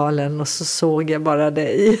lokalen och så såg jag bara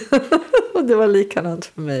dig. Och det var likadant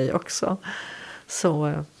för mig också.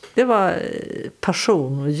 Så det var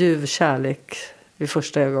passion och ljuv kärlek vid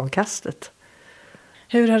första ögonkastet.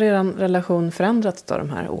 Hur har er relation förändrats då de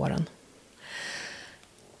här åren?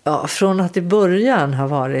 Ja, från att i början ha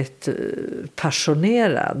varit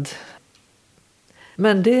passionerad.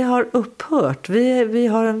 Men det har upphört. Vi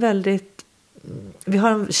har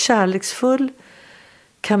en kärleksfull,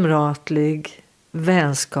 kamratlig,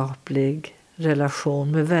 vänskaplig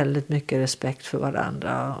relation med väldigt mycket respekt för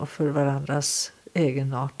varandra och för varandras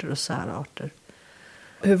egenarter och särarter.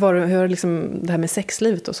 Hur har liksom det här med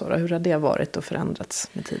sexlivet och så då? Hur har det varit och förändrats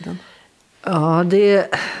med tiden? Ja,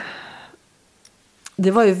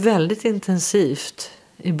 det var ju väldigt intensivt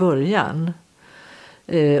i början.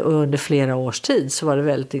 Och under flera års tid så var det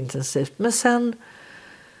väldigt intensivt. Men sen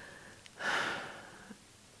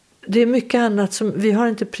det är mycket annat som vi har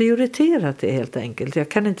inte prioriterat det helt enkelt. Jag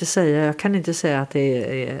kan inte säga att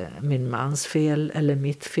det är min mans fel eller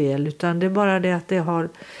mitt fel, utan det är bara det att det har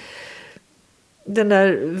den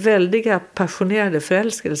där väldiga passionerade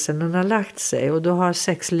förälskelsen, den har lagt sig, och då har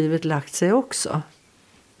sexlivet lagt sig också.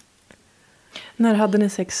 När hade ni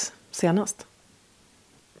sex senast?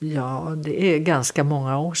 Ja, det är ganska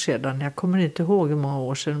många år sedan. Jag kommer inte ihåg hur många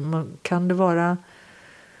år sedan. Kan det vara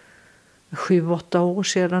 7-8 år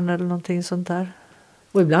sedan eller någonting sånt där?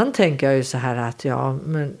 Och ibland tänker jag ju så här att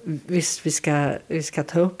men visst vi ska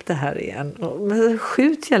ta upp det här igen. Men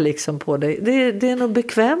skjuter jag liksom på det. Det är nog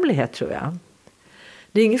bekvämlighet, tror jag.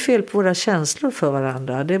 Det är inget fel på våra känslor för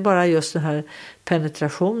varandra. Det är bara just den här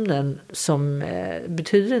penetrationen som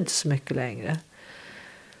betyder inte så mycket längre.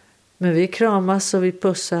 Men vi kramas och vi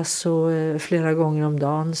pussas flera gånger om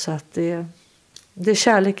dagen, så att det är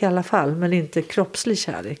kärlek i alla fall, men inte kroppslig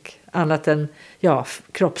kärlek. Annat än,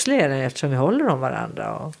 kroppslig är det eftersom vi håller om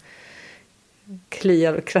varandra och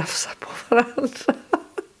kliar och krafsar på varandra.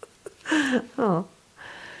 Ja.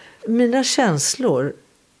 Mina känslor,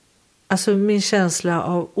 alltså min känsla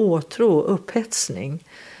av åtrå och upphetsning,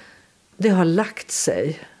 det har lagt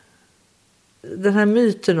sig. Den här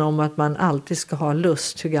myten om att man alltid ska ha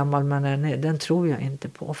lust hur gammal man än är, den tror jag inte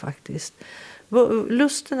på faktiskt.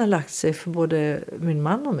 Lusten har lagt sig för både min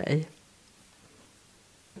man och mig.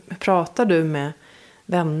 Pratar du med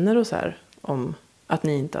vänner och så här om att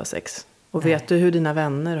ni inte har sex? Och vet du hur dina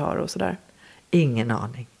vänner har och så där? Ingen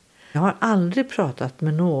aning. Jag har aldrig pratat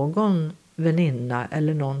med någon väninna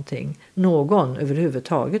eller någon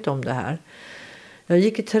överhuvudtaget om det här. Jag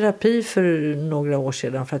gick i terapi för några år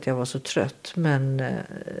sedan för att jag var så trött. Men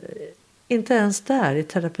inte ens där i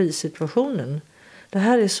terapisituationen. Det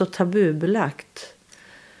här är så tabubelagt.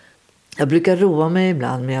 Jag brukar roa mig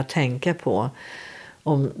ibland med att tänka på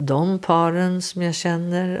om de paren som jag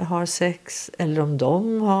känner har sex eller om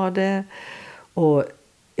de har det. Och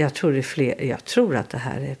jag tror att det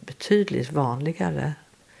här är betydligt vanligare.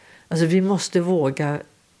 Alltså vi måste våga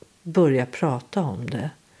börja prata om det.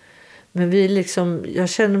 Men jag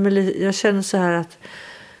känner så här att,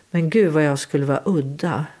 men gud vad jag skulle vara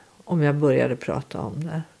udda om jag började prata om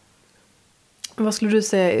det. Vad skulle du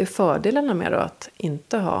säga är fördelarna med att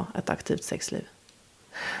inte ha ett aktivt sexliv?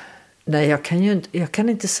 Nej, jag kan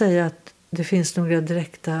inte säga att det finns några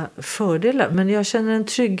direkta fördelar. Men jag känner en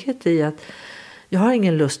trygghet i att jag har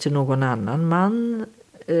ingen lust till någon annan man.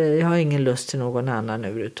 Jag har ingen lust till någon annan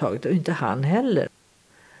överhuvudtaget. Och inte han heller.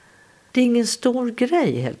 Det är ingen stor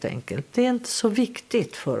grej helt enkelt. Det är inte så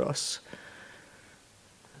viktigt för oss.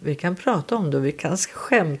 Vi kan prata om det och vi kan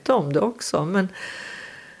skämta om det också. Men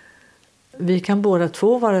vi kan båda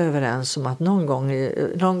två vara överens om att någon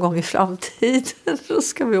gång i framtiden så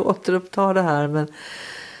ska vi återuppta det här. Men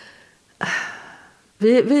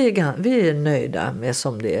vi är nöjda med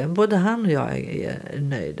som det är. Både han och jag är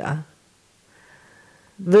nöjda.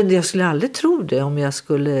 Men jag skulle aldrig tro det om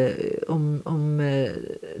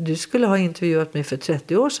du skulle ha intervjuat mig för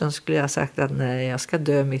 30 år sedan, skulle jag ha sagt att nej, jag ska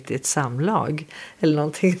dö mitt i ett samlag eller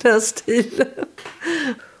någonting i den stilen.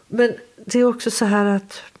 Men det är också så här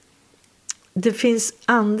att det finns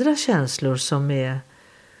andra känslor som är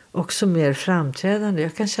också mer framträdande.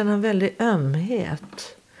 Jag kan känna en väldig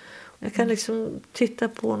ömhet. Jag kan liksom titta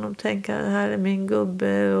på honom och tänka, det här är min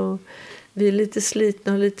gubbe och vi är lite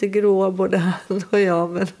slitna och lite gråa både han och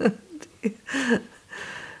jag.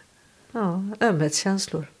 Men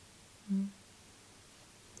ömhetskänslor.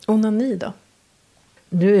 Onani då?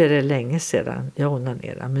 Nu är det länge sedan jag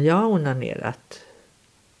onanerade. Men jag har onanerat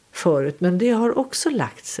förut. Men det har också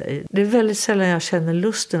lagt sig. Det är väldigt sällan jag känner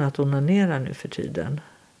lusten att onanera nu för tiden.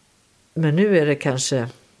 Men nu är det kanske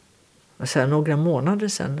några månader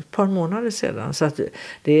sedan, ett par månader sedan. Så att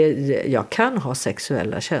jag kan ha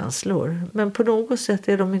sexuella känslor. Men på något sätt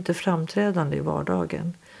är de inte framträdande i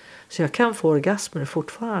vardagen. Så jag kan få orgasmer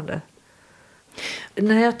fortfarande.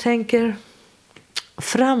 När jag tänker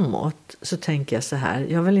framåt så tänker jag så här.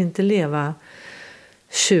 Jag vill inte leva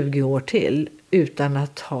 20 år till utan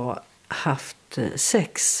att ha haft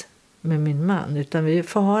sex med min man. Utan vi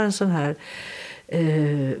får ha en sån här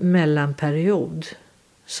mellanperiod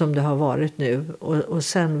som det har varit nu. Och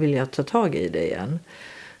sen vill jag ta tag i det igen.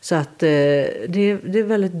 Så att det är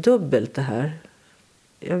väldigt dubbelt det här.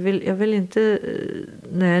 Jag vill inte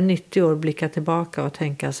när jag är 90 år blicka tillbaka och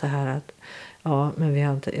tänka så här att men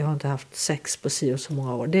jag har inte haft sex på så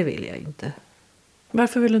många år. Det vill jag inte.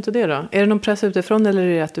 Varför vill du inte det då? Är det någon press utifrån eller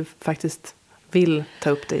är det att du faktiskt vill ta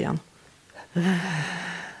upp det igen?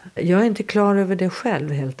 Jag är inte klar över det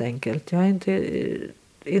själv helt enkelt. Jag är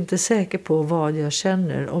inte säker på vad jag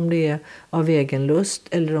känner. Om det är av egen lust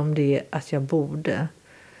eller om det är att jag borde.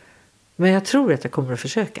 Men jag tror att jag kommer att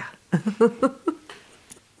försöka.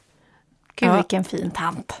 Gud, vilken fin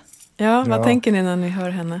tant. Ja, vad tänker ni när ni hör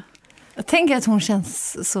henne? Jag tänker att hon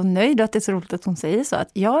känns så nöjd och att det är så roligt att hon säger så. Att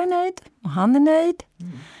jag är nöjd och han är nöjd.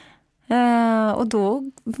 Och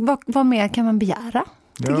då, vad mer kan man begära,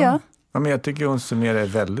 tycker jag. Ja, men jag tycker hon summerar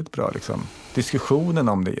väldigt bra. Liksom. Diskussionen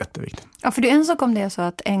om det är jätteviktigt. Ja, för det är en sak om det är så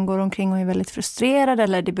att en går omkring och är väldigt frustrerad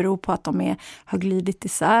eller det beror på att de har glidit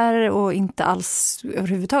isär och inte alls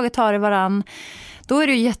överhuvudtaget tar i varann. Då är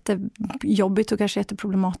det ju jättejobbigt och kanske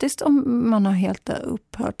jätteproblematiskt om man har helt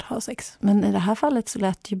upphört ha sex. Men i det här fallet så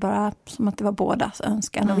lät det ju bara som att det var bådas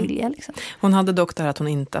önskan och vilja. Liksom. Hon hade dock det här att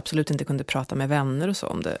hon absolut inte kunde prata med vänner och så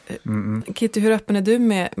om det. Kitty, hur öppen är du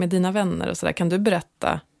med dina vänner och sådär? Kan du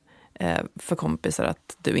berätta för kompisar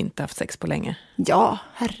att du inte haft sex på länge? Ja,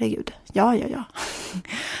 herregud. Ja.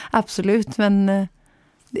 Absolut, men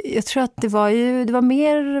jag tror att det var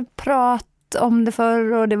mer prat om det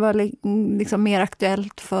förr och det var liksom mer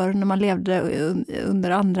aktuellt för när man levde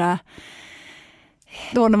under andra,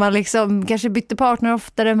 då när man liksom kanske bytte partner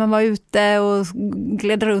oftare, man var ute och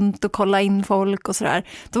gled runt och kollade in folk och sådär.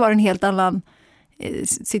 Då var det en helt annan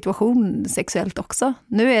situation sexuellt också.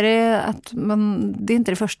 Nu är det att det är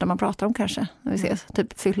inte det första man pratar om kanske när vi ses,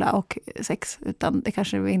 typ fylla och sex, utan det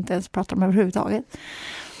kanske vi inte ens pratar om överhuvudtaget.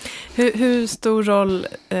 Hur stor roll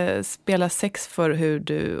spelar sex för hur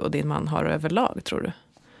du och din man har överlag, tror du?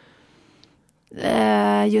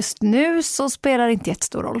 Just nu så spelar det inte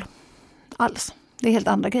jättestor roll alls. Det är helt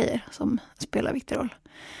andra grejer som spelar viktig roll.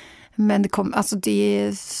 Men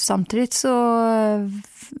samtidigt så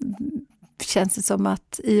känns det som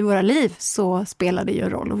att i våra liv så spelar det ju en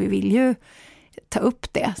roll och vi vill ju ta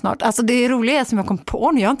upp det snart. Alltså det är roliga som jag kom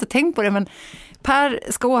på nu, jag har inte tänkt på det, men Per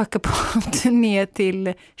ska åka på turné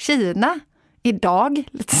till Kina idag,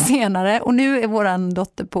 lite senare, och nu är våran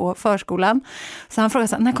dotter på förskolan. Så han frågar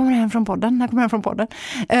så här, när kommer du hem från podden?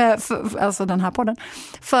 Alltså den här podden.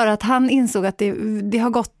 För att han insåg att det har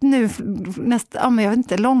gått nu jag vet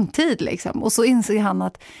inte, lång tid liksom. Och så insåg han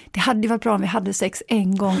att det hade varit bra om vi hade sex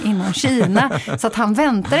en gång innan Kina. Så att han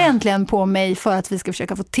väntar äntligen på mig för att vi ska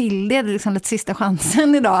försöka få till det. Det är liksom lite sista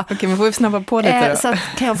chansen idag. Okej, men får vi snabba på lite då? Så att,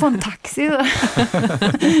 kan jag få en taxi?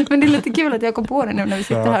 Men det är lite kul att jag kom på det nu när vi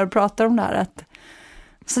sitter här och pratar om det här.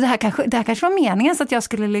 Så det här kanske var meningen, så att jag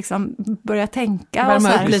skulle liksom börja tänka.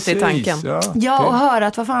 Värma upp lite i tanken. Ja, och höra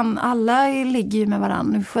att vad fan, alla ligger ju med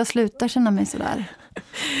varandra. Nu får jag sluta känna mig sådär.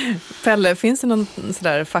 Pelle, finns det någon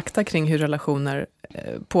sådär fakta kring hur relationer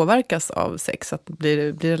påverkas av sex? Att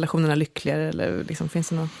blir relationerna lyckligare? Eller liksom, finns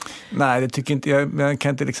det någon? Nej, det tycker inte jag kan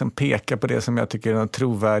inte liksom peka på det som jag tycker är några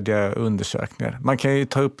trovärdiga undersökningar. Man kan ju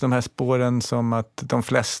ta upp de här spåren som att de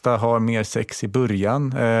flesta har mer sex i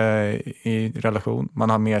början i relation. Man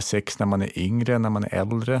har mer sex när man är yngre, när man är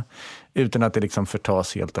äldre, utan att det liksom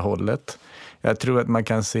förtas helt och hållet. Jag tror att man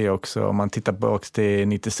kan se också, om man tittar bak till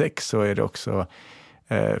 96, så är det också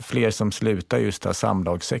fler som slutar just ha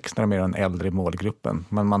samlagssex när de är den äldre målgruppen.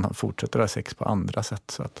 Men man fortsätter ha sex på andra sätt.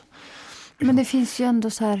 Så att, men det finns ju ändå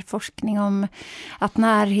så här forskning om att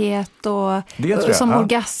närhet och som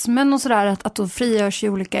orgasmen och sådär, att då frigörs ju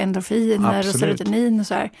olika endorfiner. Absolut. Och serotonin och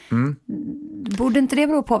sådär. Borde inte det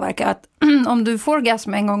bero påverka att om du får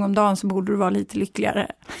orgasm en gång om dagen så borde du vara lite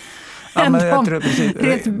lyckligare? Ja, men jag tror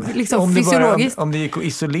precis. Liksom fysiologiskt. Om det gick att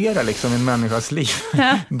isolera liksom en människas liv,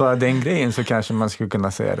 bara den grejen, så kanske man skulle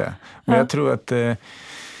kunna säga det. Men jag tror att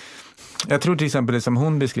jag tror till exempel det som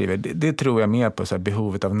hon beskriver, det tror jag mer på, så här,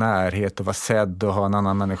 behovet av närhet och vara sedd och ha en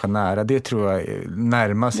annan människa nära. Det tror jag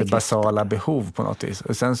närmar sig basala behov på något vis.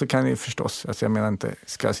 Och sen så kan det förstås, alltså jag menar inte,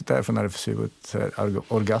 ska jag sitta här från RFSU och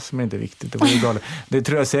orgasm är inte viktigt. Det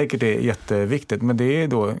tror jag säkert är jätteviktigt, men det är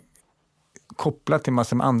då kopplat till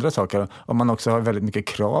massor med andra saker. Om man också har väldigt mycket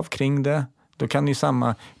krav kring det, då kan ju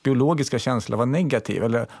samma biologiska känsla vara negativ.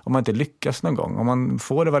 Eller om man inte lyckas någon gång. Om man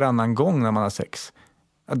får det varannan gång när man har sex,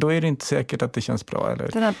 då är det inte säkert att det känns bra.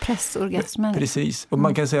 Eller? Den här pressorgasmen. Precis. Och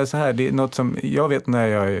man kan säga så här, det är något som jag vet när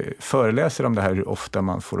jag föreläser om det här, hur ofta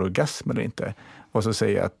man får orgasm eller inte. Och så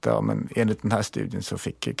säger jag att men enligt den här studien så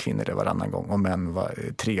fick kvinnor det varannan gång och män var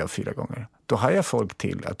 3 av 4 gånger. Då har jag folk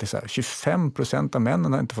till att det är så här, 25% av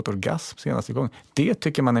männen har inte fått orgasm senaste gången. Det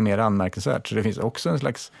tycker man är mer anmärkningsvärt. Så det finns också en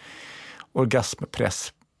slags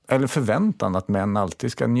orgasmpress eller förväntan att män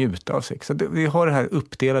alltid ska njuta av sex. Så vi har det här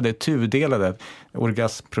uppdelade, tudelade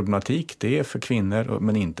orgasmproblematik. Det är för kvinnor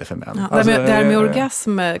men inte för män. Ja, alltså, det här med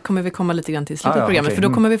orgasm kommer vi komma lite grann till slutet av programmet. Okay. För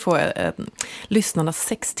då kommer vi få lyssnarnas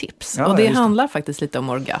sextips. Och det handlar faktiskt lite om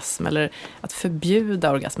orgasm. Eller att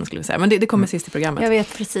förbjuda orgasm skulle vi säga. Men det kommer sist i programmet. Jag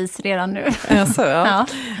vet precis redan nu. Alltså, ja.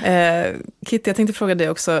 Kitty, jag tänkte fråga dig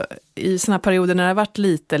också. I såna här perioder när det har varit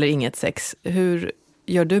lite eller inget sex, hur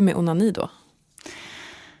gör du med onani då?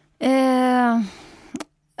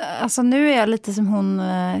 Alltså nu är jag lite som hon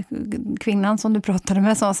kvinnan som du pratade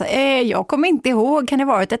med som sa, jag kommer inte ihåg, kan det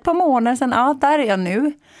varit ett par månader sedan? Ja, där är jag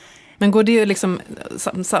nu. Men går det ju liksom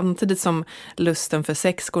samtidigt som lusten för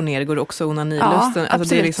sex går ner, går det också onanilusten? Ja,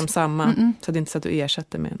 alltså det är liksom samma, så det är inte så att du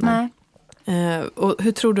ersätter med. Nej. Och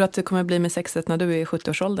hur tror du att det kommer bli med sexet när du är i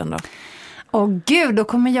 70-årsåldern då? Gud, då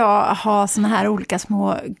kommer jag ha såna här olika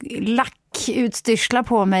små lackutstyrslar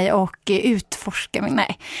på mig och utforska mig.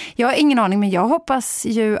 Nej, jag har ingen aning, men jag hoppas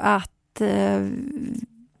ju att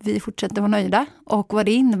vi fortsätter vara nöjda. Och vad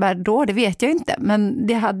det innebär då, det vet jag inte. Men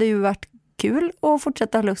det hade ju varit kul att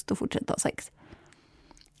fortsätta ha lust och fortsätta ha sex.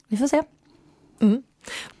 Vi får se.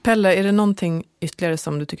 Pelle, är det någonting ytterligare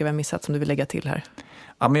som du tycker vi har missat som du vill lägga till här?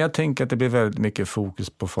 Ja, men jag tänker att det blir väldigt mycket fokus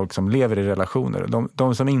på folk som lever i relationer.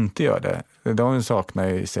 De som inte gör det, de saknar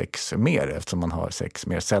ju sex mer eftersom man har sex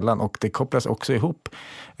mer sällan. Och det kopplas också ihop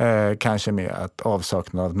kanske med att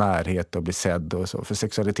avsaknad av närhet och bli sedd och så. För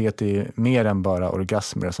sexualitet är ju mer än bara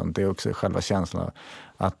orgasmer och sånt. Det är också själva känslan av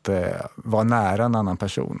att vara nära en annan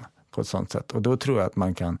person på ett sånt sätt. Och då tror jag att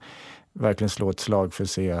man kan verkligen slå ett slag för att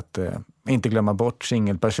se att inte glömma bort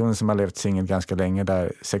singelpersoner som har levt singel ganska länge,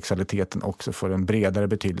 där sexualiteten också får en bredare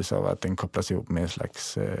betydelse av att den kopplas ihop med en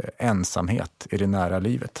slags ensamhet i det nära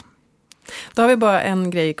livet. Då har vi bara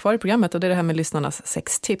en grej kvar i programmet och det är det här med lyssnarnas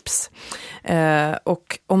sextips.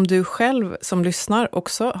 Och om du själv som lyssnar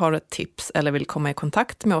också har ett tips eller vill komma i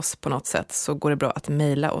kontakt med oss på något sätt så går det bra att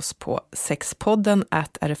mejla oss på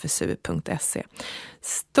sexpodden@rfsu.se.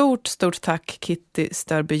 Stort tack Kitty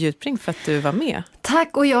Störby Jutbring för att du var med.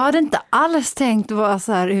 Tack, och jag hade inte alls tänkt vara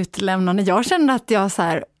så här utlämnande. Jag kände att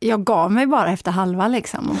jag gav mig bara efter halva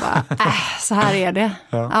liksom och bara, så här är det.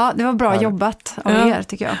 Ja, det var bra jobbat av er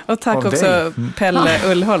tycker jag. Och tack också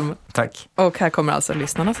Pelle Ullholm. Tack. Och här kommer alltså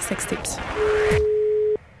lyssnarnas sextips.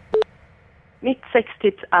 Mitt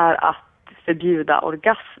sextips är att förbjuda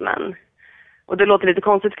orgasmen. Och det låter lite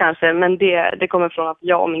konstigt kanske, men det kommer från att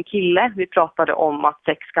jag och min kille, vi pratade om att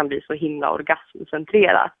sex kan bli så himla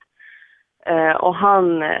orgasmcentrerat. Och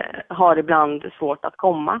han har ibland svårt att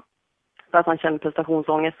komma för att han känner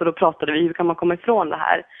prestationsångest. Så då pratade vi, hur kan man komma ifrån det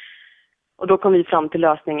här? Och då kom vi fram till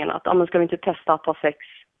lösningen att men ska vi inte testa att ha sex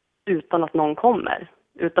utan att någon kommer?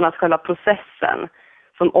 Utan att själva processen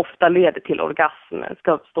som ofta leder till orgasm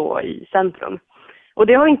ska stå i centrum. Och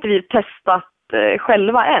det har inte vi testat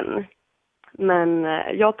själva än. Men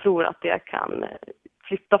jag tror att det kan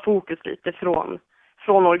flytta fokus lite från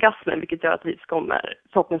orgasmen, vilket gör att vi kommer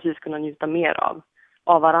förhoppningsvis kunna njuta mer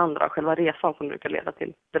av varandra och själva resan som brukar leda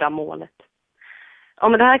till det där målet. Ja,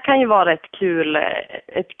 men det här kan ju vara ett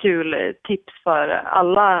kul tips för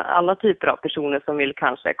alla typer av personer som vill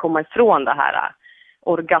kanske komma ifrån det här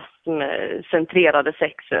orgasmcentrerade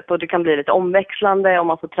sexet. Och det kan bli lite omväxlande om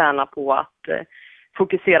man får träna på att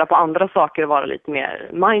fokusera på andra saker och vara lite mer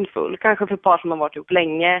mindful. Kanske för par som har varit ihop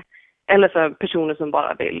länge eller för personer som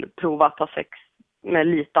bara vill prova att ha sex med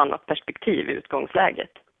lite annat perspektiv i utgångsläget.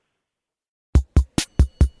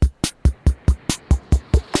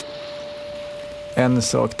 En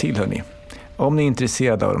sak till hörni. Om ni är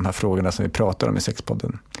intresserade av de här frågorna som vi pratar om i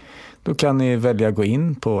Sexpodden, då kan ni välja att gå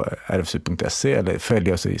in på rfsu.se eller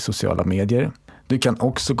följa oss i sociala medier. Du kan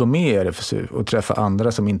också gå med i RFSU och träffa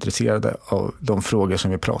andra som är intresserade av de frågor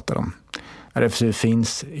som vi pratar om. RFSU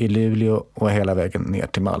finns i Luleå och hela vägen ner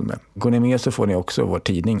till Malmö. Går ni med så får ni också vår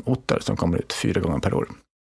tidning Ottar som kommer ut 4 gånger per år.